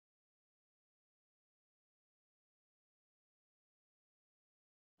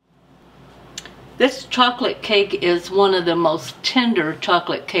This chocolate cake is one of the most tender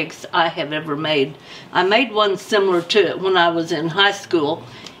chocolate cakes I have ever made. I made one similar to it when I was in high school,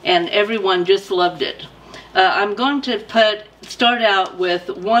 and everyone just loved it. I'm going to start out with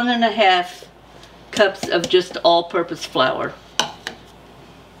 1.5 cups of just all-purpose flour,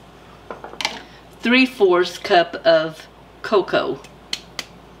 3/4 cup of cocoa,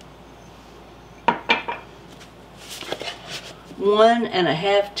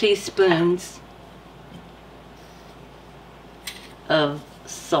 1.5 teaspoons of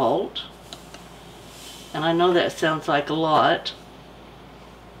salt, and I know that sounds like a lot.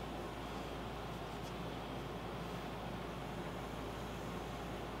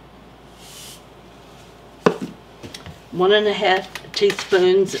 One and a half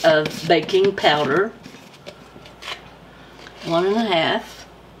teaspoons of baking powder, 1.5,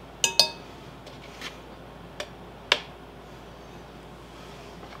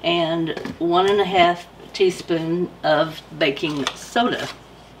 and 1.5 teaspoon of baking soda.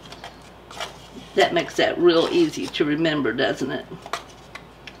 That makes that real easy to remember, doesn't it?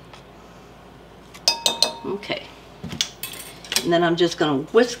 Okay. And then I'm just going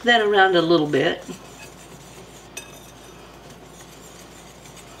to whisk that around a little bit.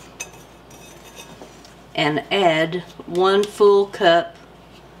 And add 1 full cup,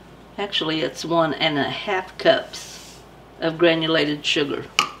 actually it's 1.5 cups of granulated sugar.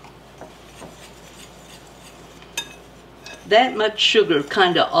 That much sugar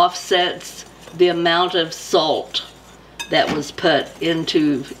kind of offsets the amount of salt that was put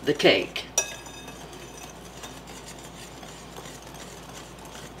into the cake.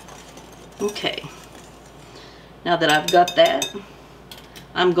 Okay, now that I've got that,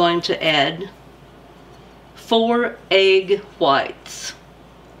 I'm going to add 4 egg whites.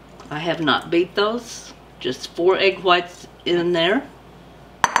 I have not beat those, just 4 egg whites in there,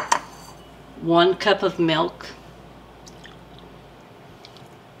 1 cup of milk,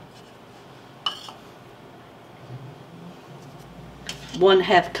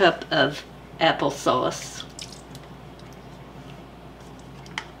 1/2 cup of applesauce,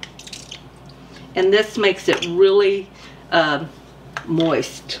 and this makes it really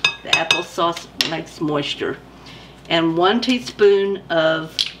moist. The applesauce makes moisture, and 1 teaspoon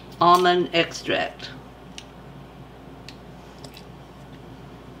of almond extract.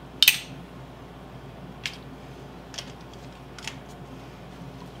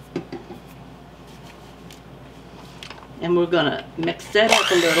 And we're going to mix that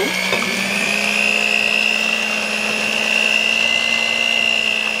up a little.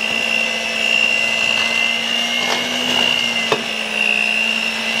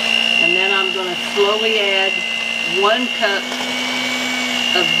 And then I'm going to slowly add 1 cup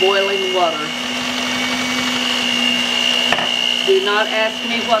of boiling water. Do not ask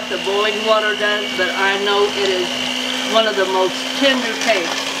me what the boiling water does, but I know it is one of the most tender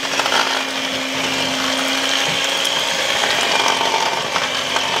cakes.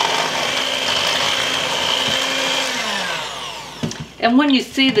 And when you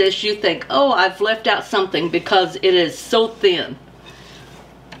see this, you think, oh, I've left out something, because it is so thin.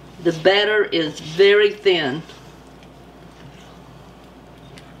 The batter is very thin.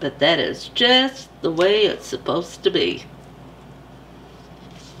 But that is just the way it's supposed to be.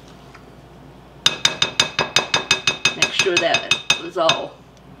 Make sure that was all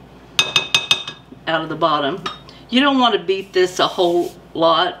out of the bottom. You don't want to beat this a whole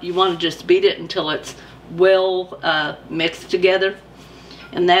lot. You want to just beat it until it's well mixed together.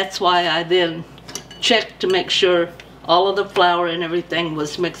 And that's why I then checked to make sure all of the flour and everything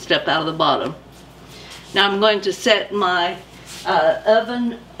was mixed up out of the bottom. Now I'm going to set my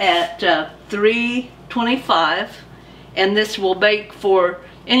oven at 325, and this will bake for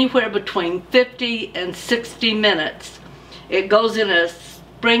anywhere between 50 and 60 minutes. It goes in a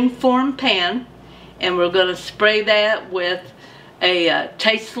springform pan, and we're going to spray that with a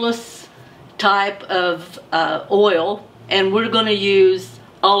tasteless type of oil, and we're going to use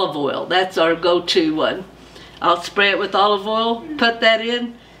olive oil. That's our go-to one. I'll spray it with olive oil, put that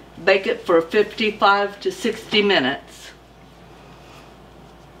in, bake it for 55 to 60 minutes.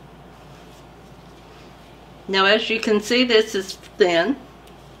 Now, as you can see, this is thin.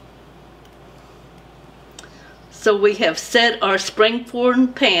 So we have set our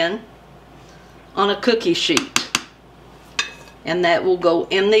springform pan on a cookie sheet, and that will go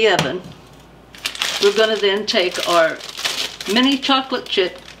in the oven. We're going to then take our mini chocolate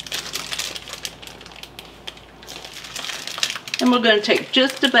chip, and we're going to take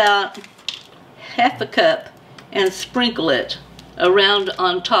just about 1/2 cup and sprinkle it around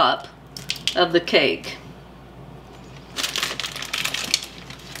on top of the cake.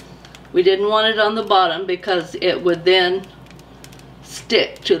 We didn't want it on the bottom because it would then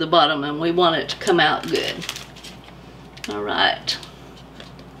stick to the bottom, and we want it to come out good. All right.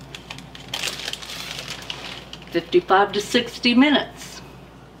 55 to 60 minutes.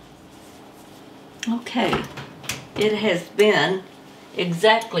 Okay. It has been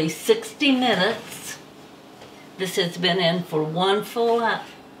exactly 60 minutes. This has been in for 1 full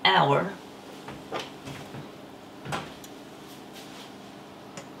hour.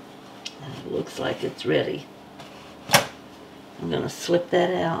 And it looks like it's ready. I'm going to slip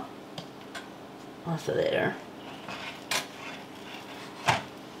that out off of there.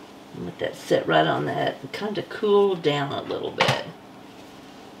 And let that sit right on that and kind of cool down a little bit.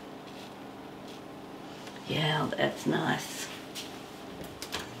 Yeah, that's nice.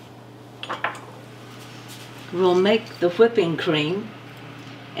 We'll make the whipping cream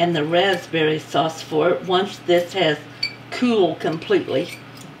and the raspberry sauce for it once this has cooled completely.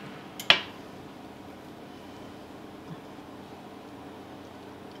 Put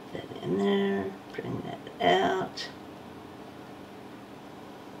that in there, bring that out.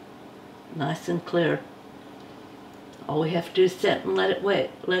 Nice and clear. All we have to do is set and let it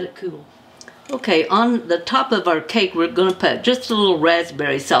wet, let it cool. Okay, on the top of our cake, we're going to put just a little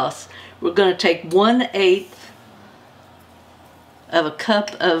raspberry sauce. We're going to take 1/8 of a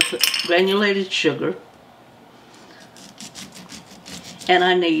cup of granulated sugar. And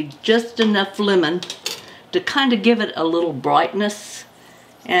I need just enough lemon to kind of give it a little brightness.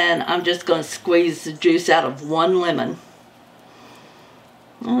 And I'm just going to squeeze the juice out of 1 lemon.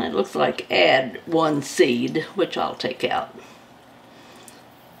 And it looks like add 1 seed, which I'll take out.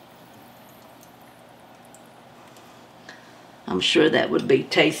 I'm sure that would be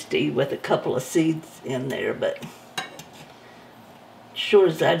tasty with a couple of seeds in there, but sure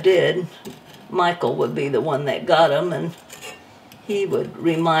as I did, Michael would be the one that got them, and he would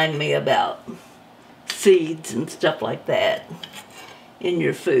remind me about seeds and stuff like that in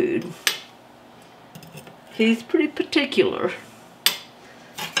your food. He's pretty particular.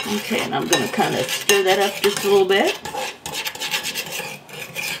 Okay, and I'm going to kind of stir that up just a little bit.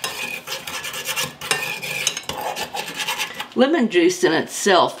 Lemon juice in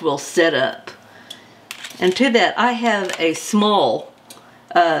itself will set up. And to that, I have a small,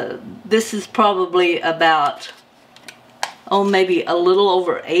 this is probably about, maybe a little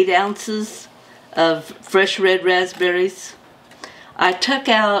over 8 ounces of fresh red raspberries. I took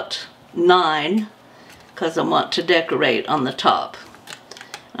out 9 because I want to decorate on the top.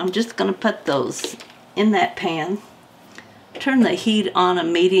 I'm just going to put those in that pan. Turn the heat on a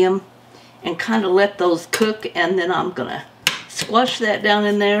medium and kind of let those cook, and then I'm going to squash that down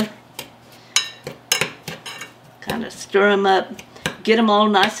in there. Kind of stir them up, get them all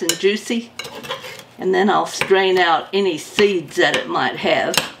nice and juicy, and then I'll strain out any seeds that it might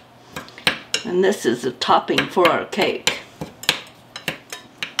have. And this is a topping for our cake.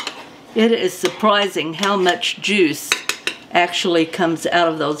 It is surprising how much juice actually comes out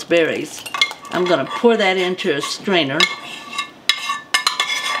of those berries. I'm going to pour that into a strainer.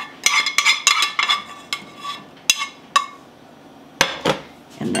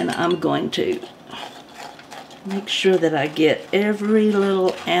 And then I'm going to make sure that I get every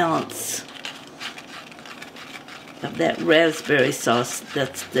little ounce of that raspberry sauce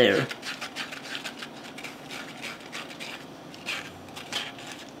that's there.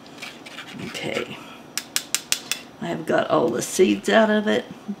 Okay. I've got all the seeds out of it.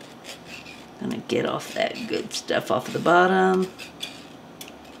 I'm going to get off that good stuff off the bottom.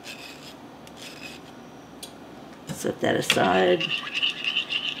 Set that aside.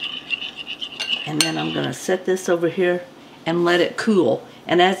 And then I'm going to set this over here and let it cool.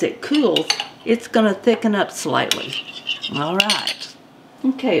 And as it cools, it's going to thicken up slightly. All right.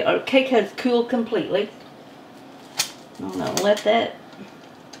 Okay, our cake has cooled completely. I'm going to let that,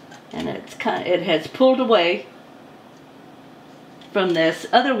 and it has pulled away from this.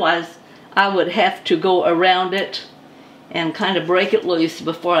 Otherwise, I would have to go around it and kind of break it loose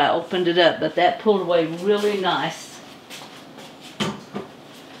before I opened it up. But that pulled away really nice.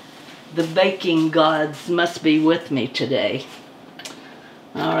 The baking gods must be with me today.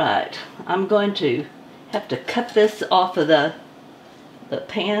 Alright, I'm going to have to cut this off of the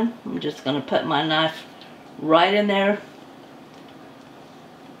pan. I'm just going to put my knife right in there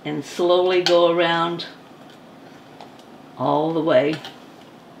and slowly go around all the way.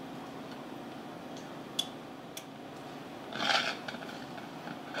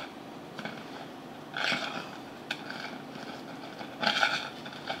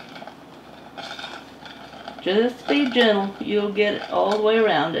 Just be gentle. You'll get it all the way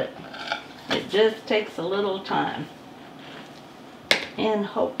around it. It just takes a little time. And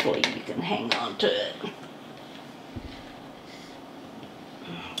hopefully you can hang on to it.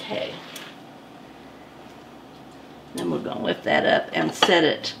 Okay. Then we're going to lift that up and set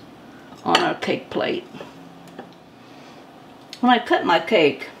it on our cake plate. When I cut my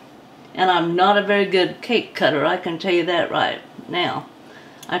cake, and I'm not a very good cake cutter, I can tell you that right now,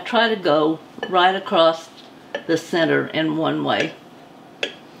 I try to go right across the center in one way.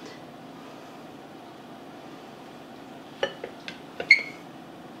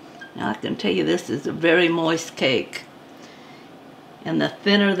 Now I can tell you this is a very moist cake, and the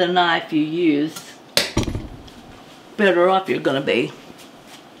thinner the knife you use, better off you're going to be.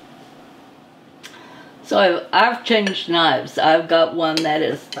 So I've changed knives. I've got one that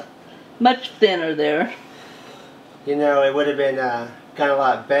is much thinner there. You know, it would have been kind of a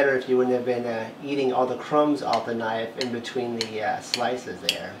lot better if you wouldn't have been eating all the crumbs off the knife in between the slices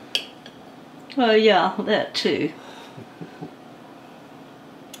there. Well, yeah, that too.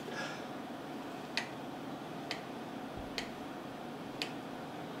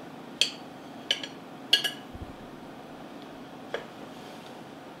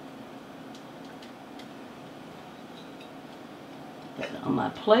 Put it on my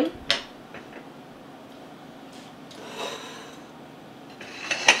plate.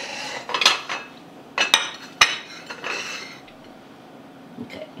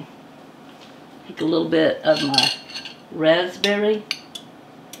 Okay. Take a little bit of my raspberry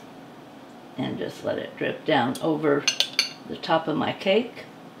and just let it drip down over the top of my cake.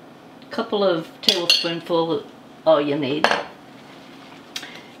 A couple of tablespoonfuls, all you need.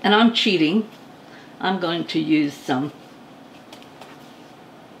 And I'm cheating. I'm going to use some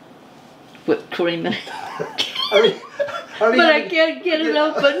whipped cream in it. But I can't get it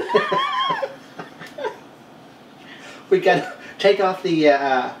open. We got to take off the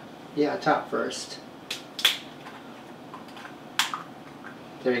top first.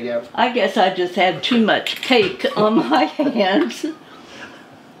 There you go. I guess I just had too much cake on my hands.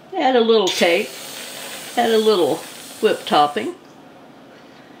 Had a little cake, had a little whipped topping.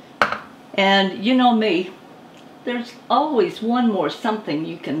 And you know me, there's always one more something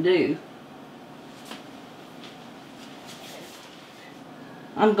you can do.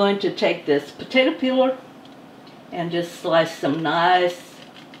 I'm going to take this potato peeler and just slice some nice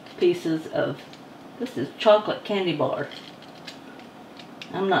pieces of, this is chocolate candy bar.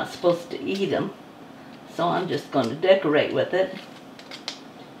 I'm not supposed to eat them, so I'm just going to decorate with it.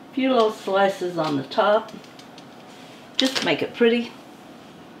 A few little slices on the top, just to make it pretty.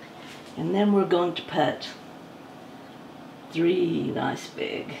 And then we're going to put 3 nice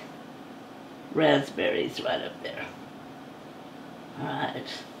big raspberries right up there.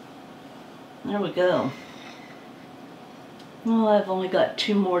 Alright, there we go. Well, I've only got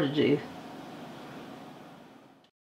 2 more to do.